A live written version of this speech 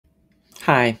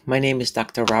Hi, my name is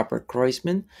Dr. Robert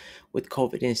Groysman with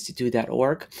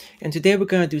covidinstitute.org, and today we're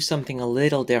going to do something a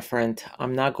little different.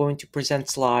 I'm not going to present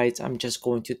slides, I'm just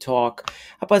going to talk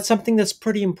about something that's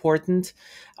pretty important,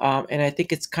 and I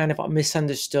think it's kind of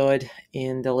misunderstood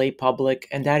in the lay public,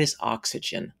 and that is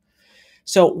oxygen.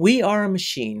 So, we are a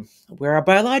machine, we're a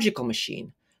biological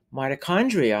machine.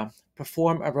 Mitochondria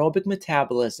perform aerobic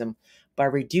metabolism by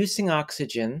reducing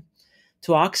oxygen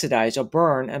to oxidize or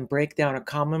burn and break down a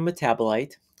common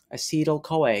metabolite,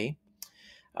 acetyl-CoA,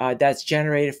 that's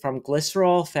generated from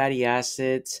glycerol, fatty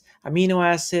acids, amino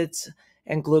acids,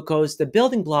 and glucose, the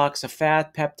building blocks of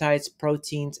fat, peptides,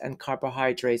 proteins, and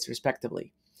carbohydrates,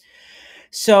 respectively.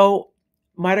 So,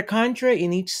 mitochondria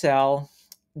in each cell,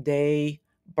 they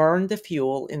burn the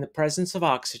fuel in the presence of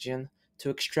oxygen to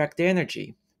extract the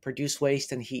energy, produce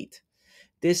waste, and heat.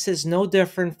 This is no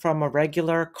different from a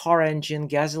regular car engine,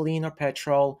 gasoline or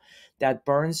petrol, that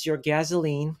burns your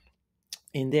gasoline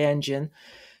in the engine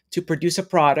to produce a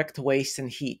product, waste, and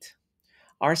heat.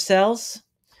 Our cells,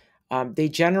 they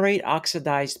generate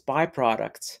oxidized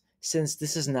byproducts since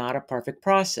this is not a perfect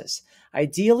process.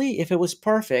 Ideally, if it was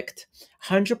perfect,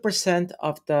 100%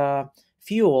 of the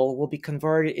fuel will be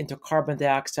converted into carbon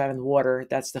dioxide and water.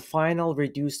 That's the final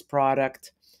reduced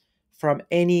product from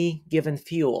any given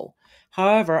fuel.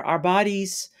 However, our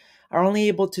bodies are only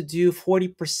able to do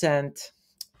 40%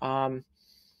 um,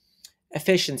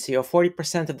 efficiency, or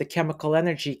 40% of the chemical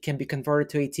energy can be converted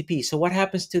to ATP. So, what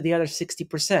happens to the other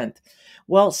 60%?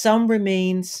 Well, some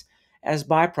remains as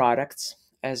byproducts,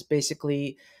 as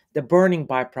basically the burning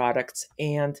byproducts,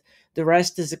 and the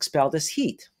rest is expelled as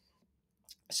heat.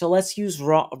 So, let's use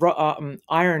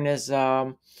iron as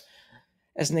an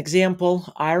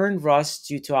example. Iron rusts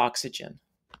due to oxygen.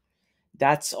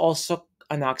 That's also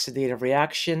an oxidative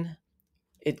reaction.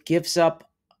 It gives up,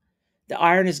 the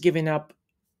iron is giving up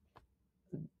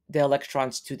the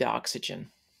electrons to the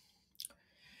oxygen.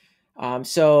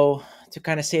 So, to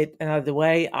kind of say it another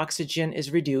way, oxygen is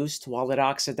reduced while it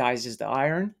oxidizes the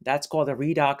iron. That's called a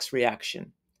redox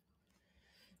reaction.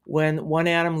 When one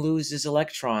atom loses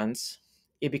electrons,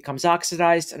 it becomes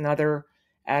oxidized. Another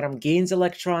atom gains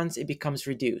electrons, it becomes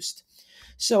reduced.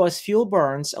 So, as fuel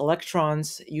burns,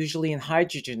 electrons, usually in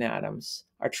hydrogen atoms,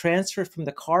 are transferred from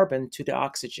the carbon to the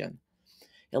oxygen.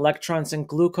 Electrons in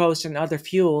glucose and other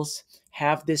fuels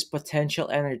have this potential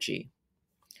energy.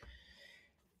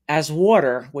 As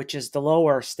water, which is the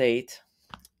lower state,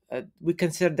 we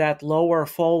consider that lower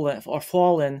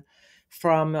fallen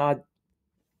from a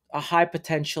high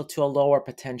potential to a lower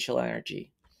potential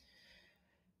energy.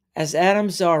 As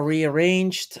atoms are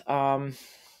rearranged,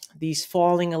 these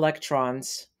falling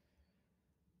electrons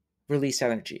release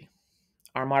energy.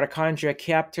 Our mitochondria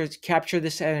capture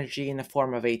this energy in the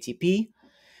form of ATP.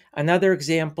 Another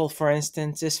example, for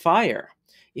instance, is fire.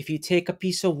 If you take a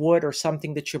piece of wood or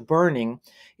something that you're burning,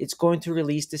 it's going to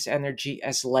release this energy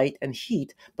as light and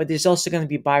heat, but there's also going to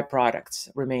be byproducts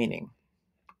remaining.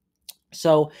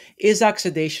 So, is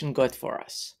oxidation good for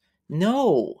us?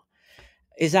 No.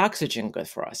 Is oxygen good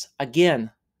for us?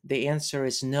 Again, the answer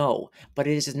is no, but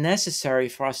it is necessary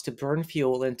for us to burn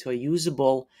fuel into a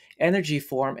usable energy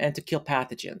form and to kill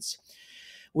pathogens.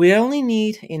 We only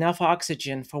need enough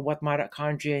oxygen for what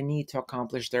mitochondria need to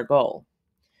accomplish their goal.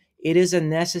 It is a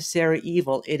necessary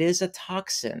evil. It is a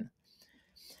toxin.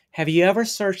 Have you ever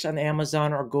searched on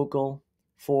Amazon or Google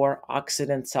for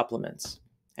oxidant supplements?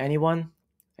 Anyone?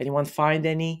 Anyone find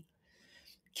any?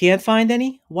 Can't find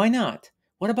any? Why not?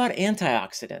 What about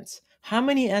antioxidants? How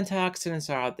many antioxidants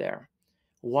are out there?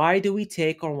 Why do we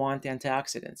take or want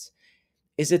antioxidants?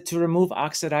 Is it to remove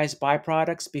oxidized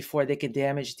byproducts before they can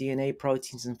damage DNA,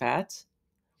 proteins, and fats?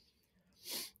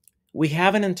 We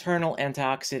have an internal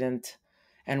antioxidant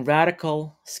and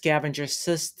radical scavenger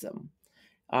system.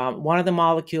 One of the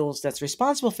molecules that's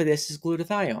responsible for this is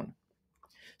glutathione.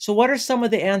 So, what are some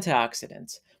of the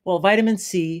antioxidants? Well, vitamin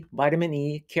C, vitamin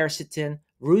E, quercetin,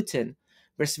 rutin,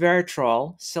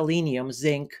 resveratrol, selenium,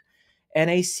 zinc,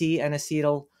 NAC,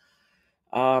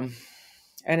 um,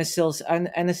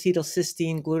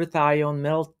 N-acetylcysteine,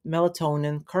 glutathione,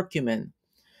 melatonin, curcumin,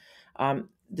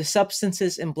 the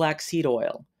substances in black seed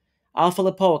oil, alpha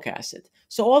lipoic acid.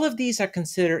 So all of these are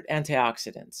considered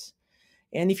antioxidants.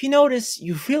 And if you notice,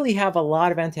 you really have a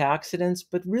lot of antioxidants,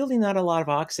 but really not a lot of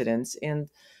oxidants. And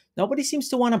nobody seems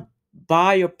to want to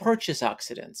buy or purchase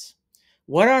oxidants.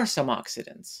 What are some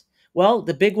oxidants? Well,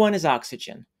 the big one is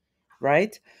oxygen,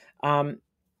 right? Um,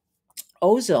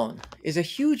 Ozone is a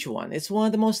huge one. It's one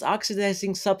of the most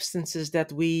oxidizing substances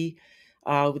that we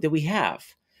have.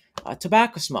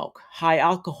 Tobacco smoke, high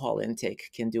alcohol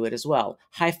intake can do it as well.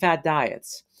 High fat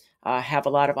diets have a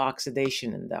lot of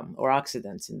oxidation in them or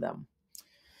oxidants in them.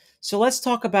 So let's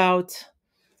talk about,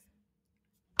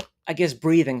 I guess,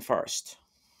 breathing first.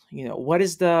 What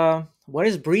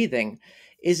is breathing?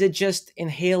 Is it just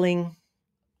inhaling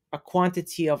a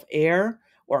quantity of air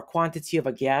or a quantity of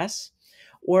a gas,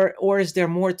 or is there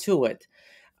more to it?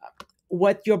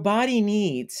 What your body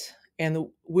needs and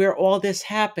where all this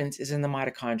happens is in the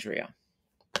mitochondria.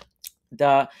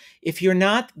 The If you're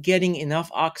not getting enough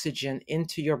oxygen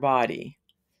into your body,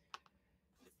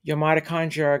 your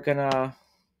mitochondria are gonna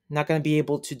not gonna be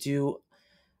able to do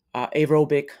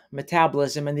aerobic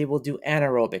metabolism, and they will do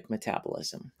anaerobic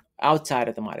metabolism outside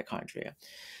of the mitochondria.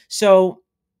 So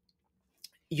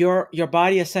your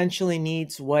body essentially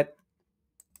needs what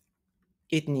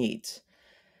it needs.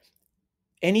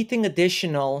 Anything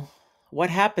additional, what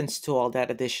happens to all that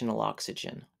additional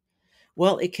oxygen?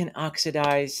 Well, it can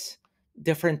oxidize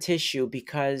different tissue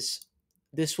because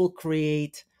this will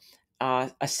create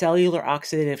a cellular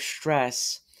oxidative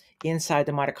stress inside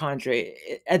the mitochondria.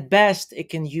 At best, it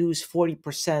can use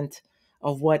 40%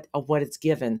 of what it's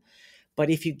given. But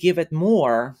if you give it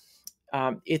more,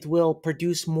 it will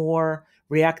produce more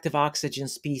reactive oxygen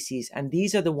species. And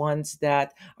these are the ones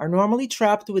that are normally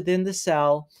trapped within the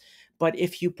cell. But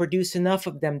if you produce enough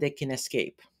of them, they can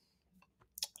escape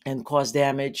and cause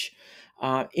damage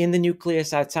in the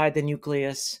nucleus, outside the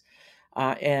nucleus,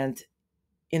 and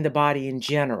in the body in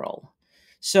general.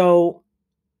 So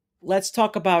let's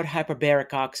talk about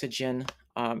hyperbaric oxygen.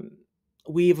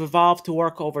 We've evolved to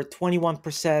work over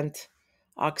 21%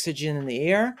 oxygen in the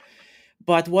air.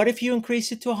 But what if you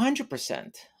increase it to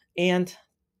 100%? And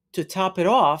to top it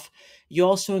off, you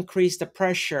also increase the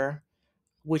pressure,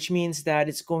 which means that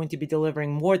it's going to be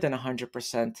delivering more than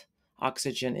 100%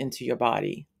 oxygen into your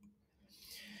body.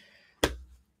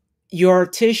 Your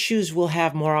tissues will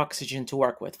have more oxygen to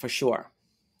work with for sure,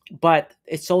 but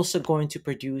it's also going to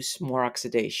produce more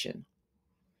oxidation.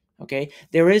 Okay,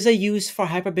 there is a use for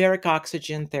hyperbaric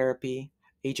oxygen therapy,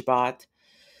 HBOT,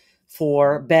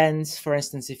 for bends, for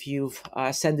instance, if you've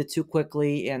ascended too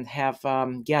quickly and have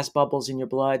gas bubbles in your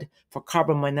blood, for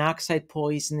carbon monoxide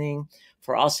poisoning,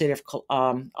 for ulcerative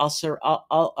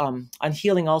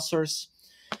unhealing ulcers,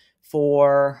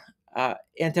 for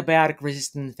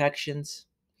antibiotic-resistant infections.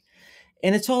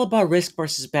 And it's all about risk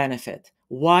versus benefit.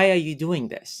 Why are you doing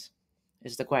this?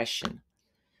 Is the question.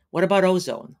 What about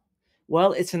ozone?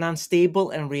 Well, it's an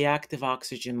unstable and reactive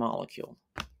oxygen molecule.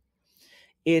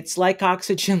 It's like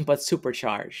oxygen, but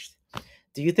supercharged.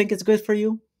 Do you think it's good for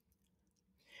you?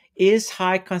 Is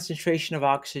high concentration of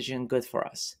oxygen good for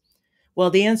us? Well,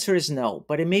 the answer is no,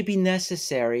 but it may be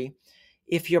necessary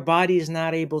if your body is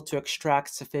not able to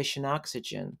extract sufficient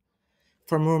oxygen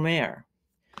from room air.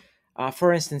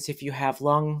 For instance, if you have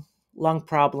lung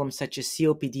problems such as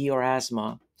COPD or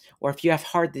asthma, or if you have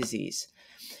heart disease,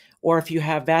 or if you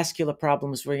have vascular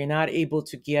problems where you're not able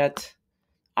to get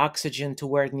oxygen to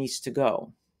where it needs to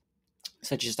go,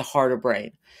 such as the heart or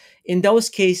brain. In those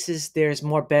cases, there's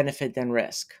more benefit than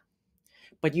risk.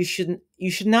 But you should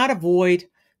not avoid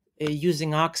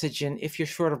using oxygen if you're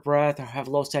short of breath or have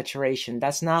low saturation.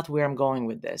 That's not where I'm going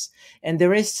with this. And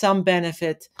there is some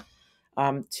benefit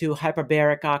to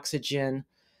hyperbaric oxygen.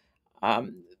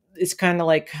 It's kind of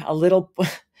like a little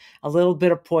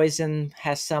bit of poison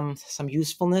has some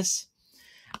usefulness.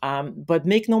 But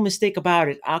make no mistake about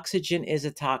it, oxygen is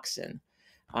a toxin.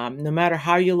 No matter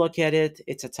how you look at it,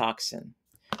 it's a toxin.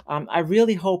 I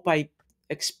really hope I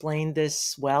explained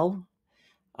this well.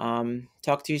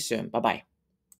 Talk to you soon. Bye-bye.